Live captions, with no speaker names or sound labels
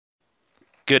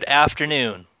Good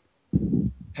afternoon.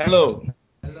 Hello.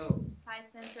 Hello. Hi,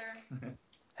 Spencer.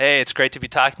 Hey, it's great to be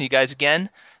talking to you guys again.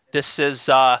 This is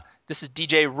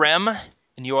DJ REM,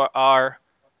 and you are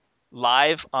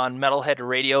live on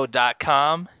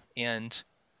metalheadradio.com. And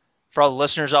for all the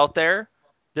listeners out there,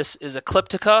 this is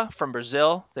Ecliptyka from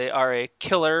Brazil. They are a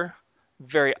killer,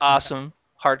 very awesome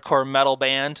hardcore metal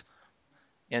band,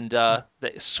 and the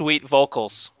sweet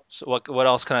vocals. So what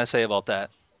else can I say about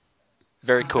that?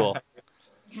 Very cool.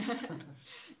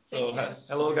 So,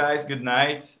 hello guys, good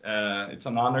night. It's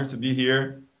an honor to be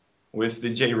here with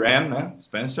DJ Ram,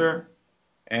 Spencer,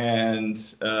 and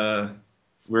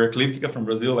we're Ecliptyka from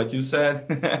Brazil, like you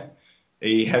said,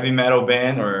 a heavy metal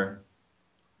band or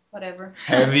Whatever.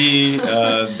 heavy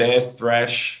death,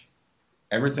 thrash,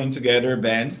 everything together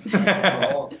band.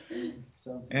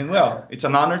 And well, it's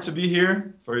an honor to be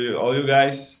here for you, all you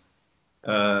guys,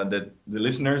 the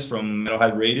listeners from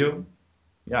Metalhead Radio.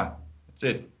 Yeah, that's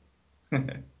it.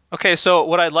 Okay, so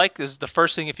what I'd like is the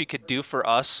first thing if you could do for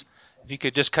us, if you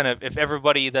could just kind of, if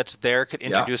everybody that's there could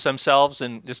introduce themselves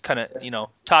and just kind of,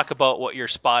 talk about what your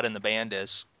spot in the band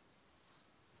is.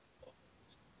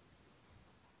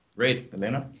 Great,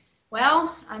 Elena.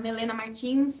 Well, I'm Elena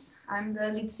Martins. I'm the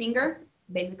lead singer,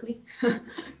 basically.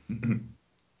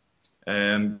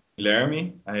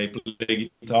 Guilherme, I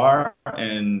play guitar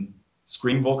and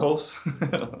scream vocals,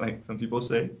 like some people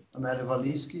say. I'm Ed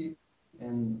Waliski,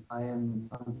 and I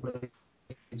play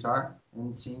guitar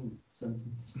and sing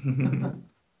somethings.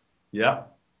 Yeah,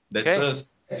 that's Okay.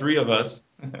 us, three of us.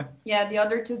 Yeah, the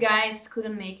other two guys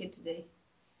couldn't make it today.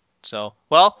 So,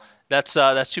 well, that's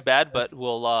too bad, but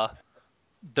we'll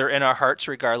they're in our hearts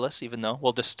regardless, even though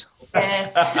we'll just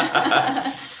Yes.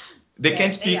 They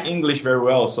can't speak English very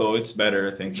well, so it's better,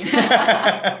 I think.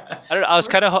 I don't know. I was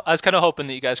kind of hoping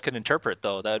that you guys could interpret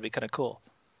though. That would be kind of cool.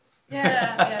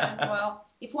 Yeah. Well,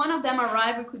 if one of them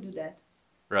arrive, we could do that.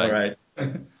 Right.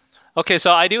 Okay,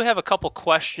 so I do have a couple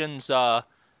questions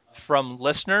from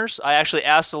listeners. I actually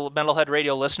asked the Metalhead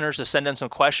Radio listeners to send in some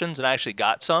questions, and I actually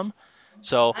got some.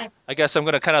 So Nice. I guess I'm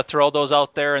going to kind of throw those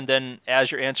out there, and then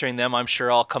as you're answering them, I'm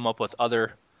sure I'll come up with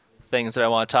other things that I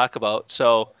want to talk about.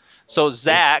 So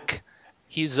Zach,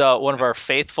 he's one of our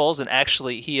faithfuls, and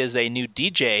actually he is a new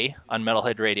DJ on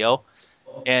Metalhead Radio.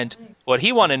 And what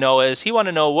he want to know is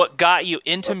what got you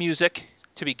into music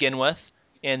to begin with,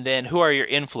 and then who are your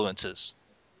influences?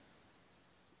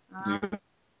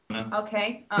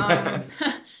 Okay.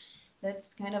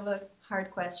 That's kind of a hard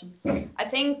question. I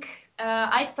think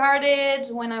I started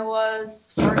when I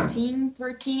was 13,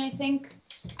 I think.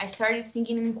 I started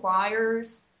singing in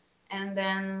choirs, and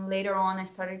then later on I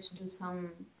started to do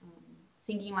some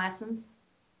singing lessons.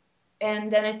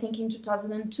 And then I think in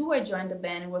 2002 I joined the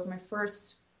band. It was my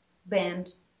first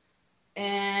band.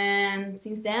 And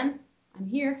since then, I'm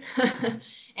here.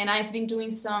 And I've been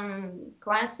doing some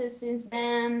classes since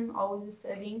then, always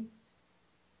studying.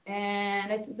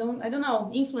 And I don't know,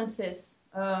 influences.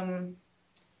 Well,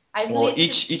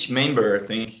 each member, I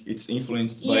think, it's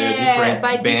influenced by a different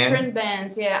different band. different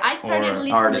bands. Yeah, I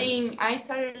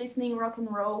started listening rock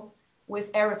and roll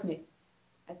with Aerosmith.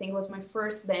 I think it was my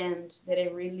first band that I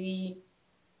really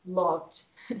loved.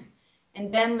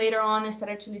 And then later on, I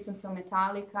started to listen to some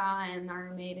Metallica and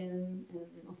Iron Maiden,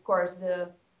 and of course the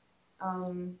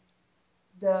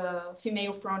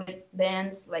female-fronted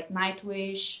bands like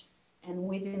Nightwish and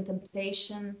Within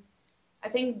Temptation. I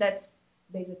think that's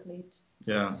basically it.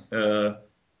 Yeah.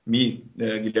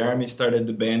 Guilherme, started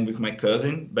the band with my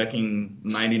cousin back in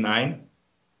 '99.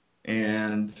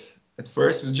 And at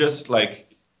first it was just like,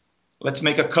 let's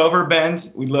make a cover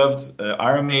band. We loved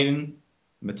Iron Maiden,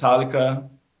 Metallica,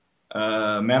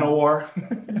 Manowar.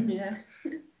 Yeah.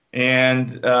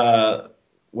 And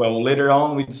well, later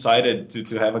on we decided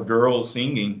to have a girl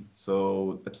singing.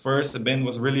 So at first the band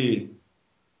was really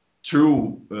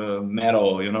true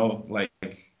metal,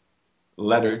 like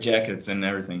leather jackets and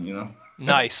everything,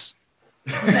 Nice.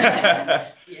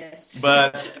 Yes.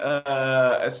 But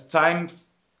as time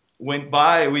went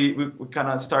by, we kind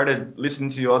of started listening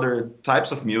to other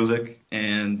types of music,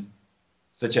 and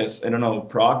such as, I don't know,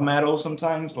 prog metal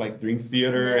sometimes, like Dream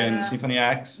Theater and Symphony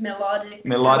X.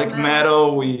 Melodic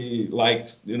metal. We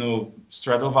liked,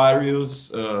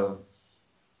 Stratovarius.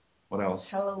 What else?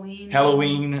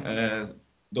 Halloween.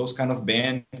 Those kind of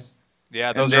bands.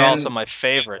 Yeah, those are also my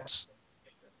favorites.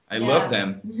 I love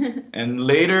them. And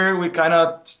later we kind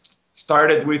of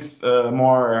started with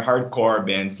more hardcore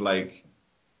bands like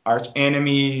Arch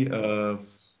Enemy,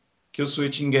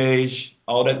 Killswitch Engage,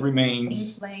 All That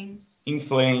Remains, In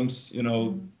Flames,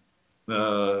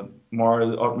 more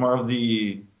of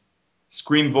the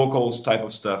scream vocals type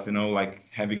of stuff, like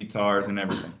heavy guitars and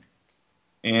everything.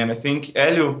 And I think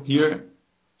Elio here,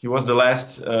 he was the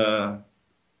last,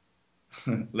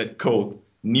 let's call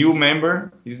new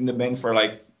member. He's in the band for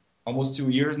like almost 2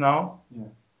 years now. Yeah.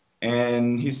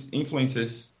 And his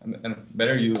influences, and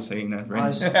better you saying that,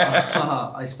 right?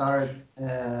 I started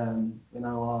when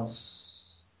I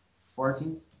was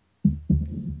 14,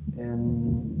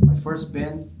 and my first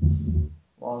band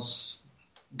was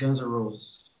Guns N'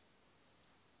 Roses.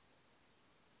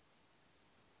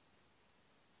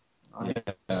 I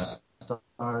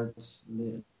started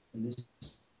listening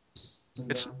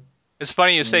It's them. it's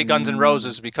funny you say Guns N'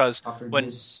 Roses because After when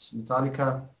this,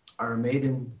 Metallica, Iron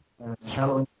Maiden,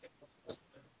 Halloween.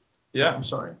 Yeah. I'm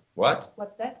sorry. What?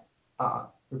 What's that?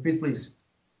 Repeat, please.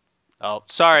 oh,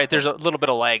 sorry, there's a little bit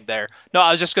of lag there. No,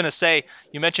 I was just gonna say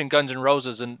you mentioned Guns N'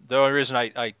 Roses, and the only reason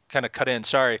I kind of cut in,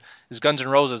 sorry, is Guns N'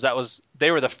 Roses.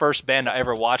 They were the first band I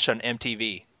ever watched on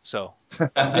MTV. So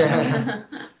Yeah,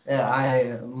 yeah.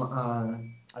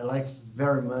 I like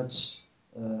very much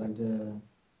the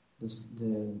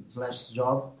Slash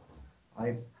job.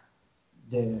 I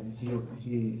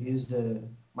he's the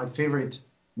my favorite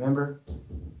member,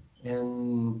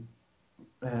 and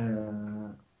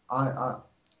uh, I I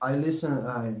I listen.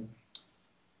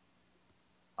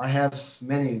 I have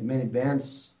many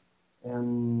bands,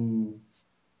 and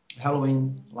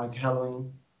Halloween,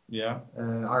 Yeah.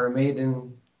 Iron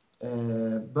Maiden,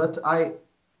 but I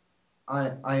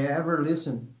ever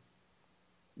listen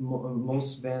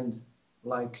most band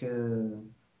like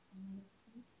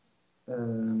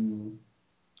um,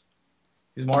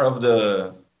 He's more of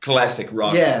the classic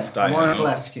rock yeah, style, more you know?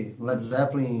 classic, Led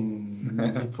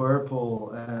Zeppelin, Deep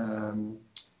Purple,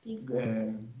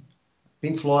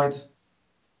 Pink Floyd,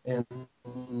 and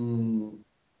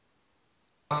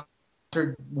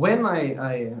after when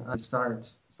I started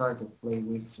play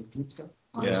with Ecliptyka,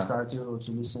 I Yeah. started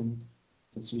to listen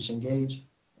to Switch Engage,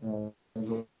 Rock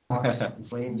and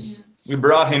Flames. We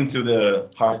brought him to the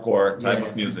hardcore type Yeah.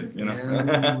 of music, you know?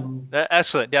 And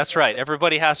excellent. That's right.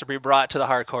 Everybody has to be brought to the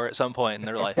hardcore at some point in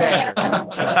their life. For yeah.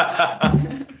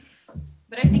 sure.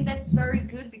 But I think that's very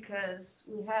good because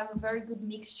we have a very good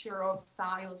mixture of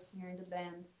styles here in the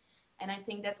band, and I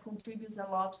think that contributes a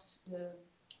lot to the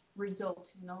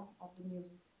result, of the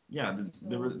music. Yeah,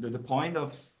 the point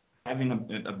of having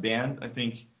a band, I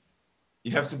think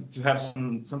you have to have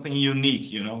something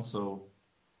unique, you know? So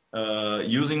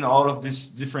using all of these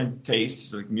different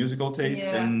tastes, like musical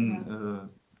tastes, Yeah, and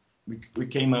we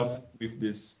came up with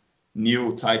this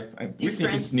new type. We think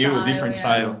Different it's new, style, different yeah.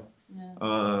 style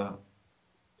Yeah.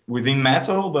 within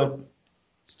metal, but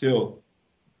still,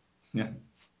 yeah.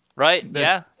 Right?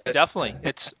 That's Yeah, definitely.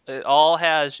 It all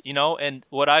has, and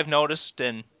what I've noticed,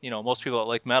 and most people that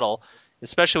like metal,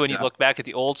 especially when you yeah, look back at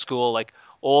the old school, like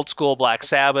old school Black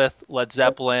Sabbath, Led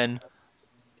Zeppelin,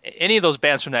 any of those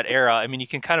bands from that era. I mean, you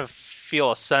can kind of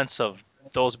feel a sense of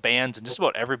those bands and just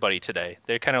about everybody today.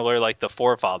 They're kind of like the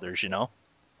forefathers,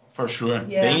 for sure.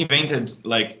 Yeah. They invented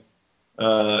like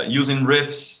using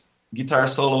riffs, guitar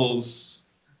solos,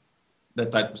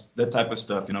 that type of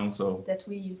stuff, you know. So That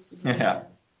we used to do. yeah.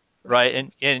 For Right, sure.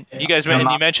 and you Yeah. guys No, and you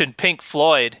not mentioned Pink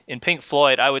Floyd. In Pink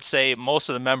Floyd, I would say most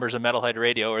of the members of Metalhead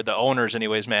Radio, or the owners,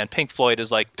 anyways, man, Pink Floyd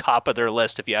is like top of their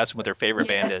list if you ask them what their favorite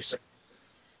band Yes. is.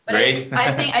 But great.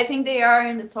 I think they are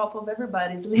in the top of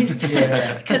everybody's list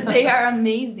Yeah. because they are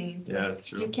amazing. So Yeah, that's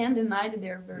true. you can't deny that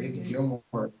they're very David good.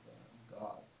 Gilmour,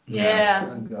 God. Yeah,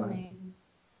 Thank it's God. amazing.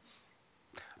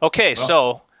 Okay, Well,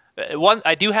 so one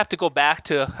I do have to go back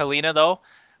to Helena though,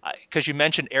 because you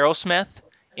mentioned Aerosmith,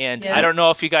 and I Yeah. don't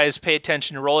know if you guys pay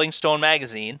attention to Rolling Stone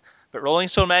magazine, but Rolling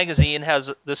Stone magazine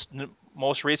has this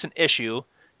most recent issue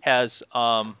has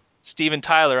Steven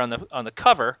Tyler on the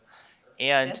cover,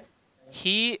 and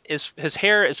Yes. his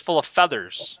hair is full of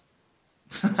feathers.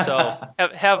 So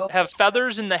have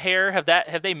feathers in the hair? Have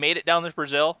they made it down to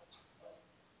Brazil?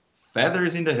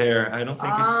 feathers in the hair. I don't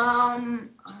think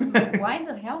it's. Why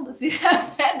the hell does he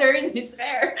have feather in his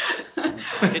hair?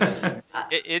 It's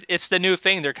it's the new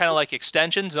thing. They're kind of like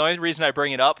extensions. The only reason I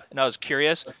bring it up, and I was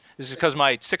curious, is because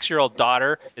my 6-year-old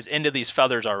daughter is into these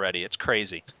feathers already. It's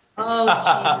crazy. Oh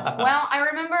Jesus! Well, I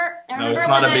remember. No, it's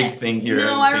not when a big thing here.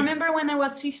 No, I I think. remember when I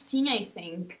was 15. I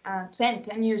think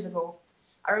 10 years ago.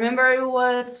 I remember it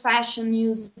was fashion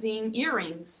using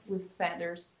earrings with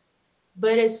feathers,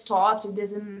 but it stopped. It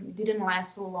didn't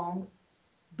last so long.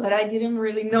 But I didn't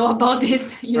really know about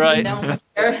this using Right. them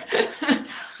here.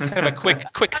 Kind of a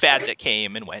quick fad that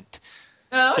came and went.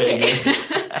 Okay.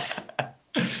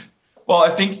 Well,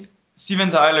 I think Steven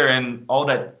Tyler and all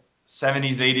that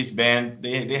 70s, 80s band,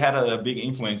 they had a big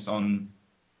influence on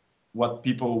what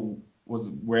people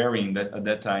was wearing at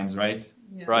that times, right?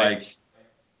 Yeah. Right. Like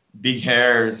big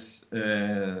hairs,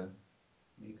 Makeup.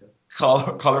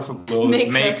 colorful clothes,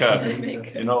 makeup.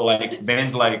 Makeup. You know, like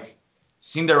bands like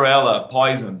Cinderella,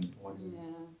 Poison. Poison. Yeah.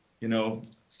 You know,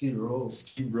 Skid Row.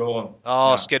 Skid Row.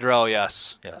 Oh, Skid Row,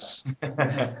 yes, yes.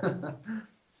 Yeah.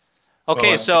 Okay,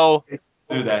 Well, so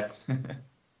do that.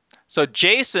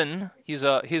 Jason, he's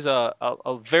a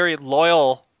very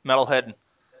loyal Metalhead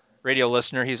radio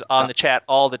listener. He's on the chat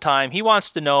all the time. He wants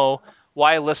to know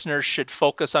why listeners should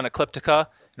focus on Ecliptyka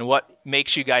and what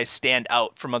makes you guys stand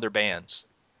out from other bands.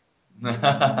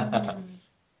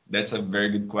 That's a very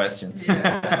good question.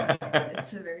 Yeah,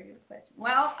 that's a very good question.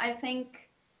 Well, I think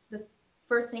the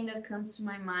first thing that comes to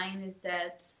my mind is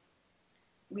that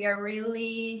we are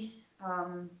really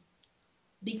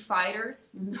big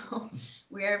fighters. You know,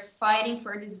 we are fighting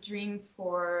for this dream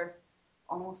for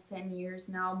almost 10 years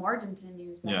now, more than 10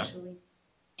 years Yeah. actually.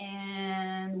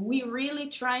 And we really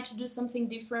try to do something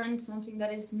different, something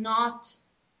that is not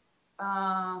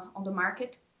on the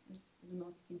market. I don't know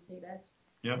if you can say that.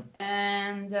 Yeah.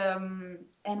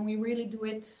 And we really do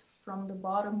it from the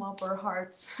bottom of our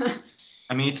hearts.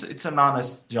 I mean, it's an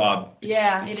honest job.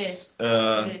 Yeah, it it's, is.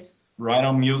 Uh, It is. Write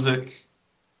on music,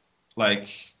 like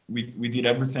we did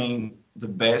everything the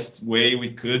best way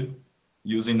we could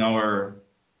using our,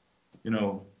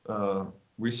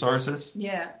 resources.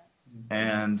 Yeah.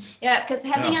 And Yeah, because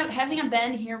Yeah. having a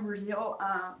band here in Brazil,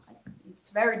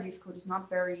 it's very difficult. It's not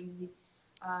very easy.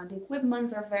 The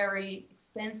equipments are very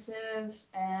expensive,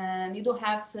 and you don't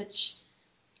have such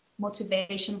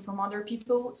motivation from other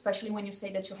people, especially when you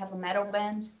say that you have a metal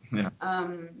band. Yeah.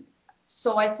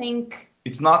 So I think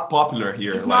it's not popular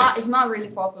here. it's not really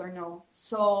popular, no.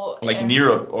 So Like in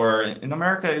Europe or in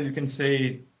America, you can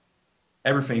say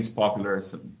everything's popular.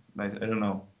 So, I don't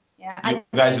know. yeah, You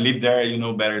guys live there, you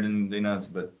know better than us.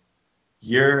 But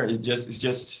here, it's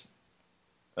just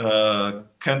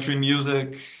country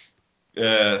music,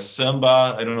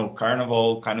 samba, I don't know,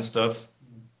 carnival kind of stuff.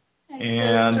 it's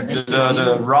And the the,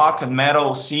 traditional. the rock and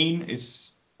metal scene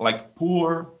is like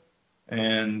poor,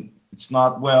 and it's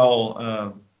not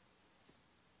well.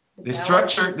 The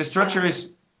structure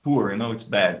is poor. You know, it's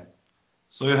bad.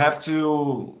 So you have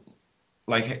to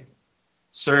like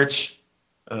search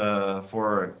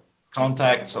for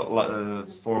contacts.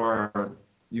 For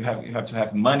you have to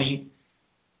have money,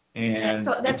 and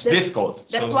So it's difficult.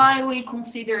 That's So why we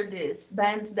consider this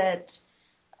bands that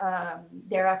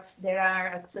there are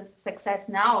a success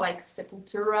now, like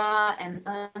Sepultura and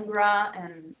Angra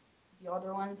and the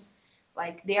other ones.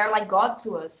 Like they are like God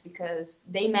to us because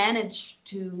they managed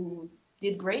to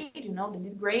did great, you know, they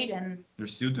did great, and they're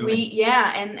still doing.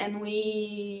 and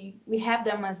we have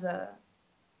them as a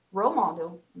role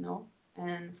model, you know.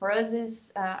 And for us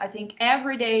is I think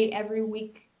every day, every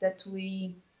week that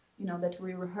we that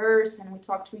we rehearse and we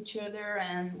talk to each other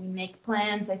and we make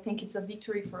plans, I think it's a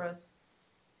victory for us.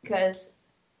 Because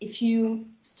if you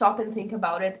stop and think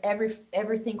about it,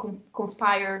 everything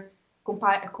conspire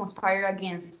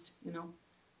against, you know.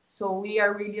 So we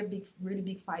are really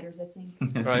big fighters, I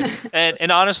think. Right.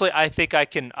 And honestly, I think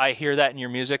I hear that in your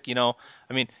music, you know.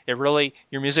 I mean,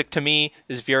 your music to me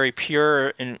is very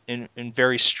pure and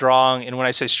very strong. And when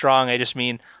I say strong, I just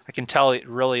mean I can tell it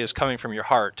really is coming from your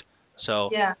heart. So,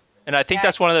 Yeah. and I think Yeah.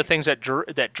 that's one of the things that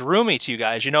drew me to you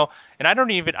guys, you know. And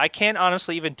I can't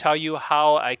honestly even tell you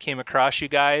how I came across you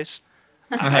guys.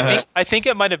 I think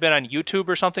it might have been on YouTube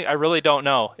or something. I really don't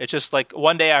know. It's just like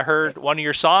one day I heard one of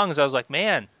your songs. I was like,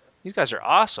 man, these guys are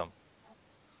awesome.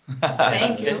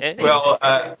 Thank you. Well,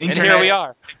 And internet here we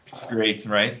are. is great,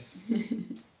 right?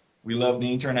 We love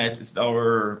the internet. It's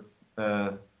our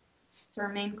It's our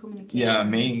main communication.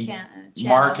 main channel.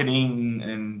 marketing,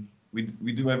 and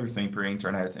we do everything per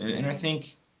internet. And I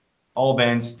think all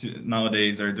bands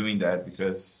nowadays are doing that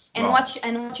because And what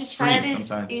you said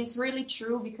sometimes. is really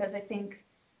true, because I think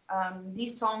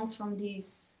these songs from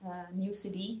this new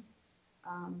CD,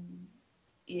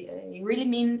 it really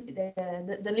mean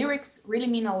the lyrics really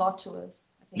mean a lot to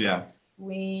us. I think Yeah.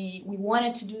 we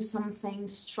wanted to do something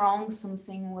strong,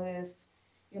 something with,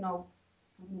 you know,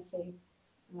 how can I say,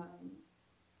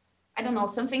 I don't know,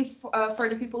 something for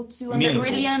the people to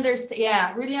really understand.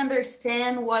 Yeah, really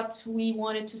understand what we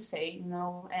wanted to say, you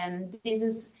know. And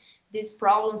these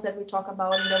problems that we talk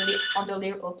about on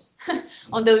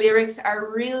the lyrics are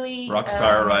really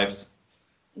Rockstar arrives.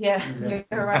 Yeah, they're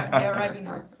arriving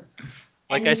now.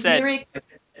 Like And I these said, lyrics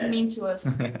mean to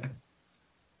us.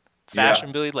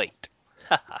 fashionably late.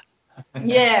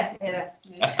 Yeah.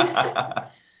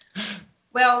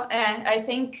 Well, I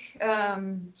think.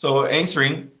 So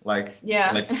answering, like,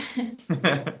 Yeah. let's.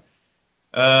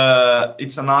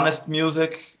 It's an honest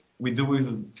music. We do it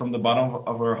from the bottom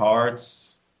of our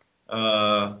hearts.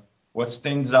 What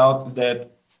stands out is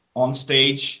that on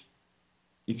stage,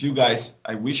 if you guys,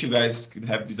 I wish you guys could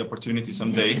have this opportunity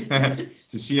someday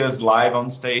to see us live on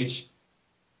stage.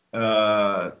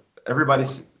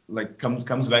 Everybody's like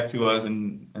comes back to us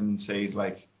and says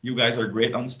like, you guys are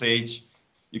great on stage.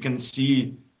 You can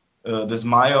see the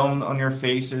smile on your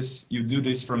faces. You do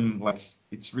this from like,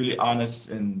 it's really honest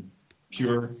and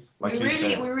pure, like you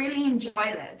said. We really enjoy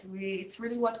that. It's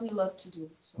really what we love to do.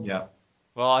 So. Yeah.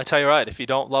 Well, I tell you what, if you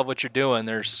don't love what you're doing,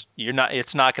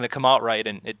 it's not going to come out right,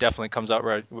 and it definitely comes out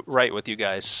right with you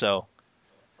guys. So.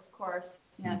 Of course,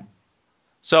 yeah.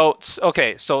 So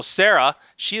okay, so Sarah,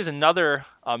 she is another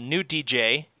new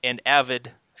DJ and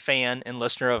avid fan and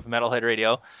listener of Metalhead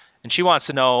Radio, and she wants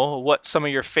to know what some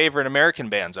of your favorite American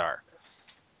bands are.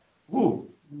 Ooh,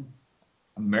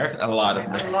 American, a lot of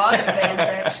A them. lot of bands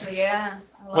actually, yeah.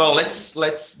 Well,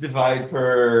 let's divide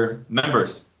per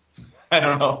members. I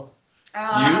don't know.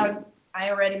 I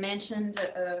already mentioned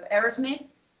Aerosmith.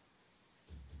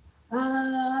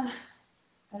 I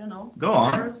don't know. Go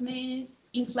on. Aerosmith,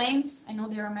 In Flames. I know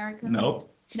they're American. Nope.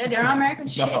 No, they're not American.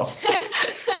 No. Shit.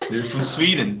 They're from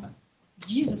Sweden.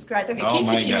 Jesus Christ. Okay, Oh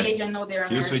my Killswitch God. Engage. I know they're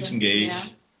American. Killswitch Engage. Yeah.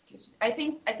 I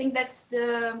think that's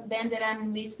the band that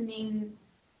I'm listening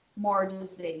more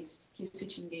these days.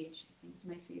 Killswitch Engage. I think it's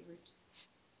my favorite.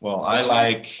 Well, I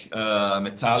like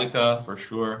Metallica for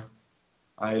sure.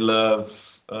 I love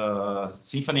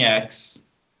Symphony X,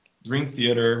 Dream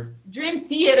Theater. Dream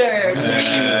Theater.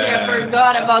 I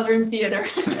forgot about Dream Theater.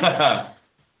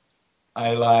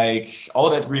 I like All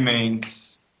That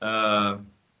Remains.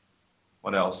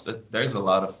 What else? There's a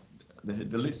lot of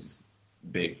the list is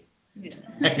big. Yeah.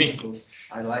 I mean,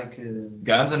 I like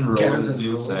Guns N' Roses,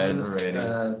 you said already.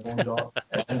 Bon Jovi.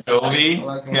 Bon Jovi, I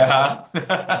like Bon yeah.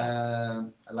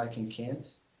 I like Enchant.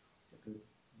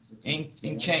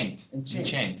 Enchant.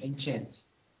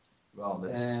 Well,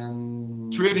 that's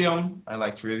And Trivium. I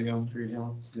like Trivium.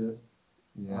 Trivium is good.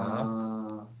 Yeah.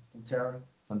 Pantera.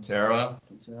 Pantera.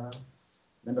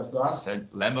 Lamb of God. Said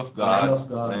Lamb of God. Lamb of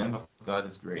God. Lamb of God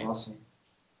is great. Awesome.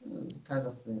 Kind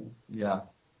of things. Yeah.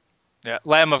 Yeah,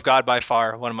 Lamb of God by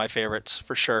far one of my favorites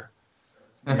for sure.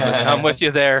 I'm with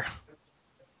you there.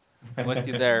 I'm with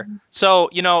you there. So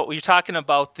you're talking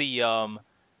about the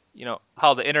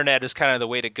how the internet is kind of the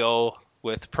way to go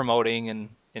with promoting and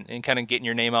kind of getting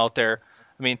your name out there.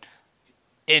 I mean,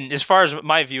 and as far as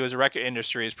my view as the record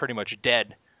industry is pretty much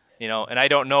dead, and I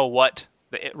don't know what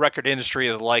the record industry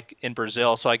is like in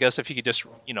Brazil. So I guess if you could just,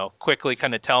 quickly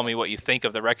kind of tell me what you think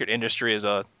of the record industry as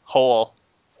a whole.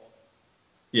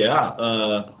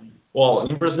 Yeah. Well,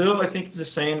 in Brazil, I think it's the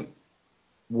same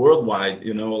worldwide.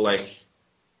 Like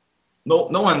no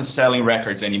one's selling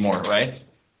records anymore, right?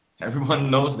 Everyone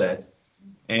knows that.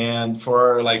 And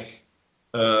for like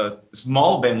a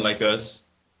small band like us,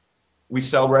 we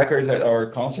sell records at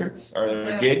our concerts,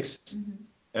 our gigs,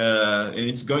 and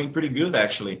it's going pretty good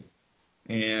actually.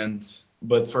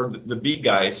 But for the big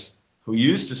guys who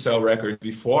used to sell records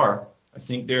before, I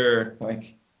think they're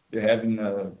having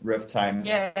a rough time.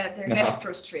 Yeah, they're getting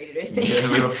frustrated, I think. They're a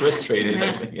little frustrated,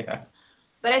 I think, yeah.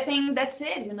 But I think that's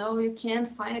it, you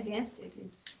can't fight against it.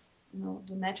 It's,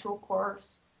 the natural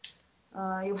course.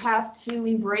 You have to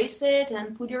embrace it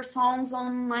and put your songs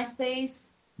on MySpace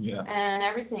and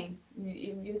everything.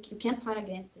 You can't fight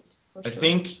against it, for sure. I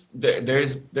think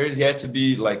there's yet to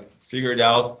be figured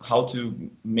out how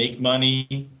to make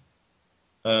money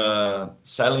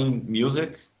selling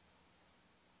music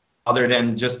other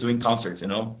than just doing concerts,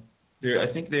 I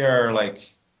think they are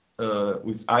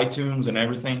with iTunes and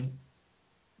everything,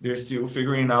 they're still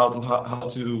figuring out how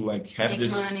to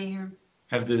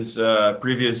have this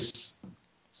previous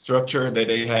structure that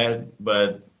they had.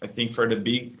 But I think for the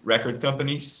big record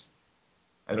companies,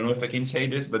 I don't know if I can say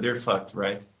this, but they're fucked,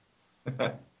 right?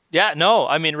 Yeah, no,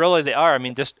 I mean, really they are. I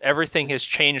mean, just everything has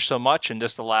changed so much in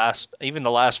just the last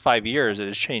 5 years, it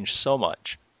has changed so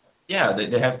much. Yeah,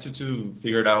 they have to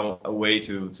figure out a way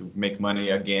to make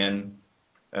money again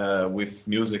with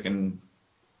music and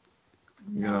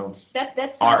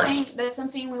that's art. That's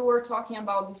something we were talking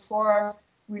about before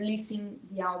releasing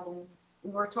the album.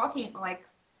 We were talking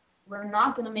we're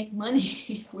not gonna make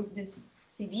money with these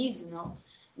CDs.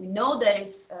 We know that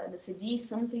the CD is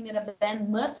something that a band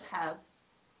must have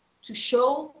to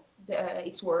show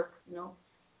its work.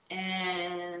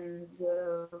 And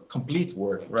complete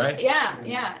work, right?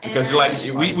 Yeah. Because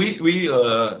we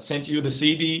sent you the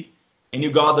CD and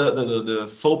you got the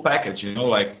full package,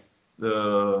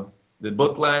 the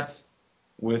booklet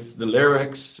with the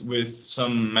lyrics, with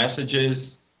some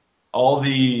messages, all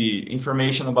the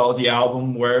information about the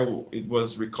album, where it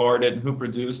was recorded, who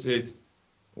produced it,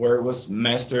 where it was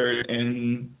mastered,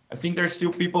 and I think there's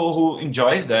still people who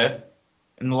enjoys that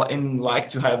and like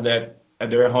to have that at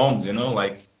their homes,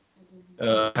 like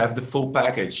have the full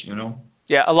package,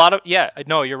 Yeah,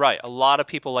 no, you're right. A lot of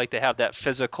people like to have that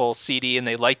physical CD and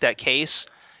they like that case.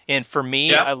 And for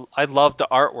me, Yeah, I love the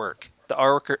artwork. The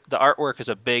artwork is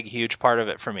a big, huge part of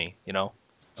it for me. yeah,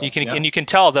 You can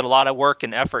tell that a lot of work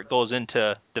and effort goes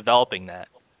into developing that.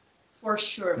 For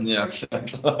sure. yeah. For sure.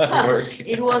 That's a lot of work.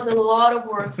 It was a lot of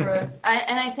work for us,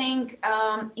 and I think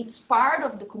it's part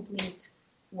of the complete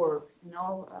work.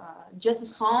 Just the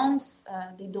songs,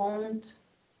 they don't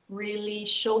really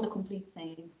show the complete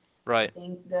thing. I Right.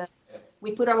 think that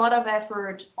we put a lot of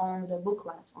effort on the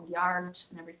booklet, on the art,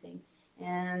 and everything,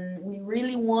 and we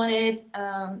really wanted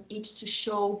it to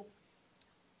show,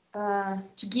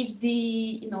 to give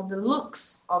the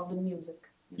looks of the music.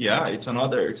 Yeah, it's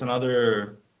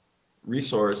another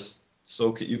resource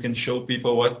so you can show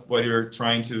people what you're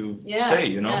trying to say,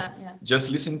 Yeah. just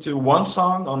listen to one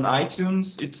song on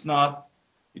iTunes,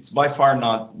 it's by far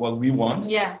not what we want.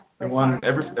 Yeah. We by want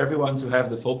far. everyone to have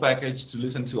the full package, to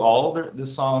listen to all the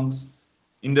songs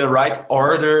in the right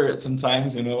order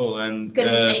sometimes, and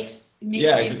Because it makes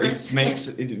yeah, a difference.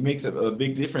 it makes a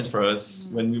big difference for us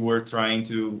when we were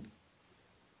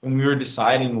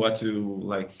deciding what to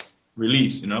like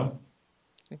release,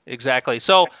 Exactly.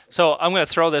 So I'm going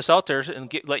to throw this out there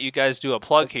and let you guys do a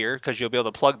plug here because you'll be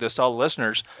able to plug this to all the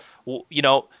listeners.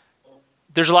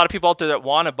 There's a lot of people out there that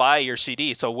want to buy your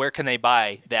CD. So where can they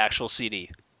buy the actual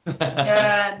CD?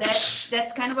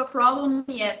 That's kind of a problem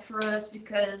yet for us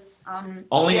because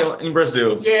Only in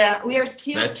Brazil. yeah, we are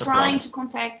still That's a trying problem. to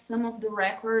contact some of the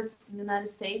records in the United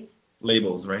States,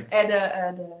 Labels, right?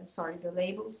 the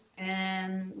labels,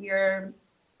 and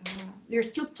we're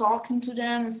still talking to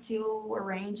them, still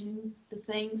arranging the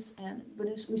things, but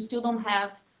we still don't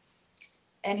have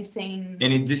anything.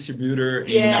 Any distributor in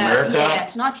Yeah, America,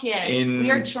 yet, not yet. We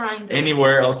are trying.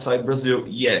 Anywhere outside Brazil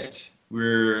yet.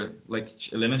 We're, like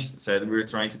Elena said, we're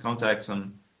trying to contact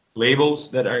some labels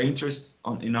that are interested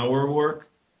in our work,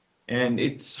 and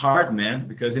it's hard, man,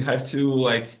 because you have to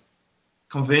like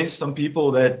convince some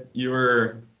people that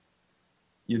you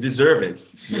deserve it,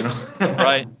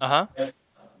 Right. Uh-huh.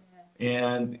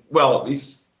 And well, if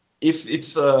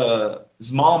it's a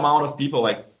small amount of people,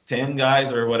 like 10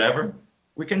 guys or whatever,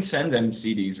 we can send them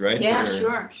CDs, right? Yeah,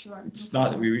 Or sure. it's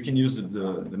not we can use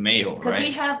the mail,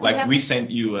 Because right? We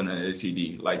sent you a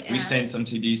CD. Like we Yeah. sent some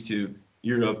CDs to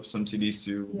Europe, some CDs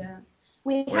to Yeah.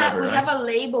 We wherever, right? have a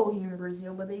label here in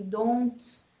Brazil, but they don't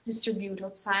distribute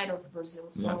outside of Brazil.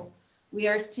 So Yeah. we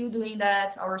are still doing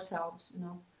that ourselves.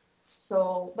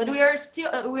 So, but we are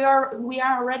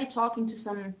already talking to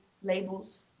some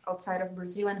labels outside of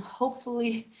Brazil, and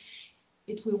hopefully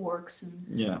it will work soon.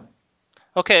 Yeah.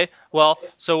 Okay. Well,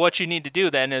 so what you need to do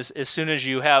then is as soon as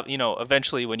you have,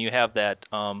 eventually when you have that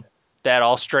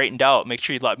all straightened out, make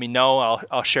sure you let me know.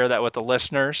 I'll share that with the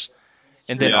listeners.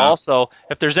 And then Yeah. also,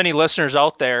 if there's any listeners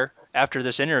out there after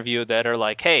this interview that are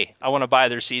like, "Hey, I want to buy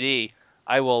their CD,"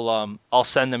 I'll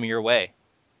send them your way.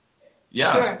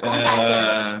 Yeah. Sure,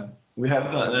 contact We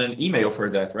have an email for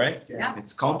that, right? Yeah.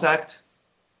 It's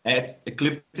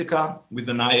contact@ecliptyka with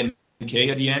an I and K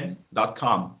at the end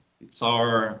 .com. It's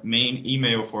our main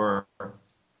email for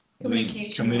doing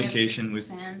communication with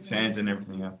fans and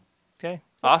everything. Yeah. Okay.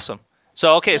 Awesome.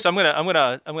 So so I'm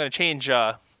gonna change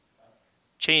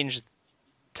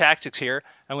tactics here.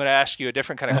 I'm gonna ask you a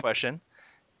different kind of question.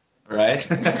 All right.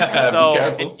 Be So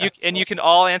careful. you can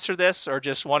all answer this or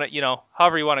just want to,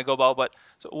 however you want to go about. But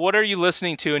so what are you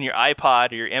listening to in your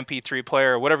iPod or your MP3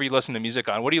 player or whatever you listen to music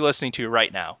on? What are you listening to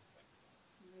right now?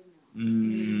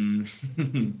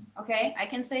 Okay, I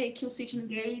can say Kill Switch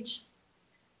Engage.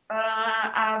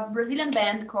 A Brazilian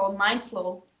band called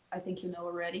Mindflow. I think you know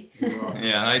already.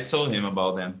 Yeah, I told him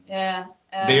about them. Yeah.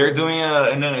 They are doing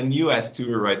a US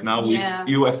tour right now with Yeah.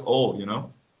 UFO,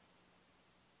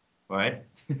 right?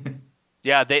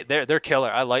 Yeah, they're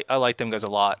killer. I like them guys a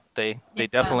lot. They Yeah.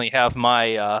 definitely have my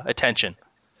attention.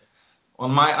 On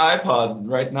my iPod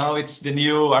right now, it's the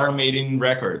new Iron Maiden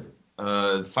record,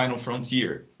 Final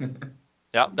Frontier.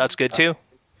 Yeah, that's good too.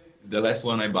 The last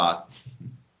one I bought.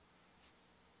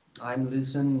 I'm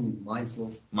listening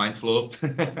Mindful Mindflow.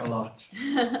 a lot.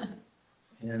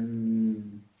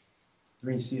 And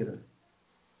Dream Theater.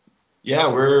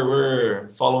 Yeah, we're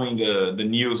following the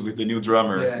news with the new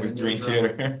drummer Yeah, with the new Dream drummer.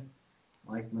 Theater.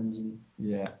 Mike Mangini.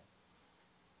 Yeah.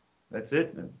 That's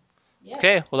it, man. Yeah.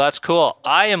 Okay, well that's cool.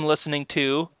 I am listening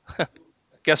to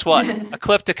guess what?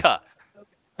 Ecliptyka.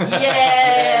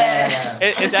 Yeah.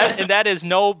 And that is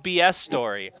no BS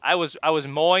story. I was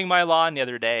mowing my lawn the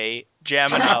other day,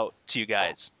 jamming out to you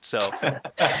guys. So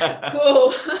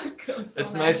Cool. Cool. So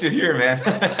That's nice to hear,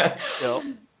 man. you know,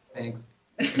 Thanks.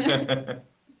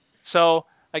 so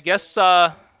I guess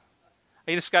I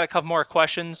just got a couple more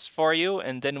questions for you,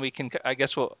 and then we can. I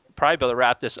guess we'll probably be able to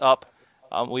wrap this up.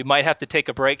 We might have to take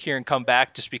a break here and come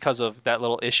back just because of that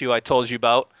little issue I told you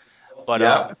about. But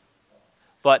Yeah,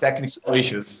 but technical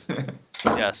issues.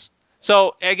 yes.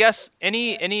 So I guess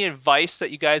any advice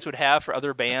that you guys would have for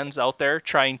other bands out there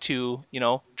trying to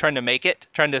trying to make it,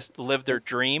 trying to live their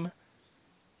dream?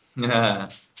 Yeah.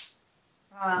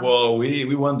 Um, Well,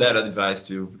 we want that advice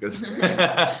too because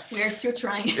we are still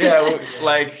trying. yeah,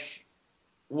 like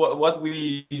what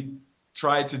we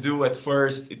tried to do at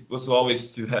first, it was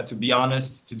always to have to be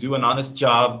honest, to do an honest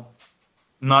job,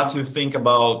 not to think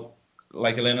about,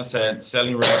 like Elena said,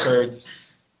 selling records.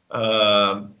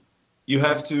 You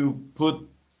have to put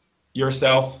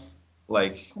yourself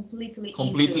like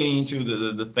completely into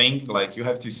the thing. Like you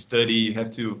have to study, you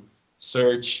have to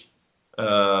search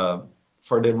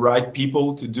for the right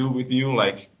people to do with you.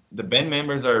 Like the band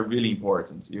members are really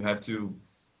important. You have to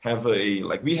have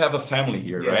like we have a family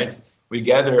here, Yeah. right? We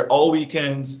gather all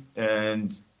weekends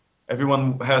and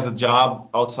everyone has a job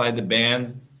outside the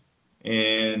band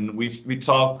and we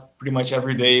talk pretty much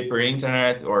every day per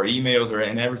internet or emails or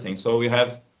and everything. So we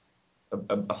have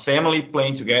a family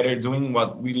playing together, doing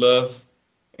what we love,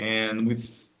 and with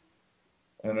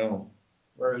I don't know,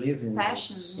 We're living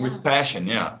Passion, this. yeah. with passion,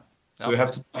 yeah. So Yep. you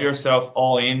have to put yourself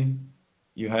all in.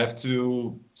 You have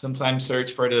to sometimes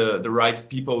search for the right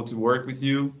people to work with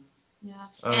you. Yeah,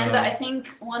 and Uh, I think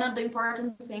one of the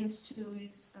important things too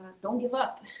is don't give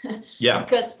up. Yeah.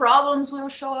 Because problems will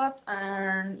show up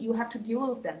and you have to deal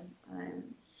with them.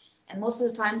 And most of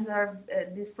the times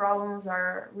these problems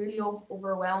are really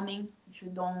overwhelming if you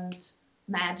don't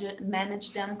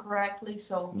manage them correctly.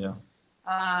 So Yeah.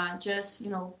 just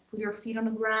put your feet on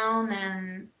the ground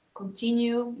and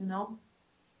continue.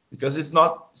 Because it's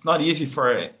not easy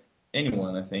for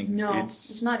anyone, I think. No,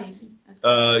 it's not easy.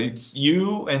 It's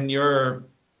you and your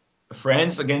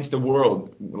friends against the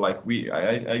world. Like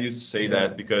I used to say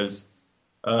that because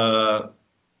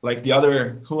like the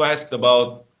other who asked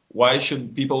about why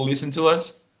should people listen to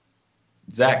us?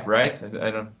 Zach, right?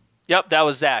 I don't. Yep, that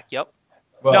was Zach. Yep.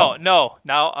 Well, No.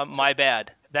 Now my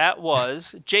bad. That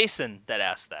was Jason that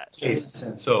asked that.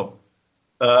 so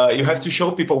you have to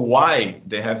show people why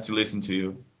they have to listen to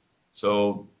you.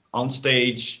 So on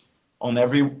stage, on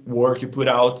every work you put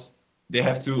out, they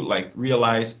have to like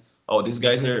realize, oh, these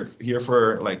guys are here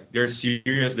for like they're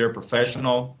serious, they're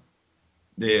professional,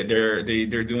 they're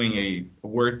doing a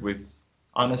work with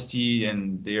honesty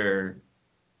and they're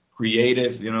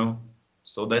creative.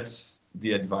 So that's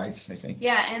the advice, I think.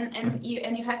 Yeah, and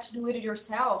you have to do it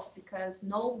yourself because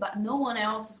no one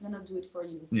else is gonna do it for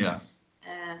you. Yeah.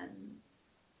 And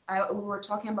we were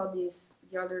talking about this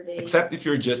the other day. Except if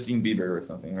you're Justin Bieber or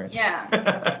something, right? Yeah.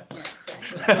 Yeah,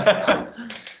 exactly.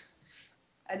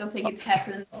 I don't think it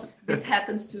happens. This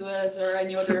happens to us or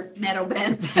any other metal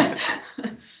band.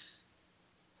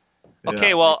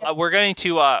 Okay, well, we're going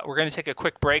to take a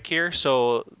quick break here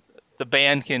so the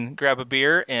band can grab a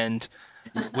beer, and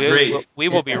we Great.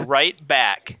 will be right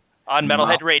back on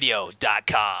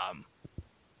metalheadradio.com.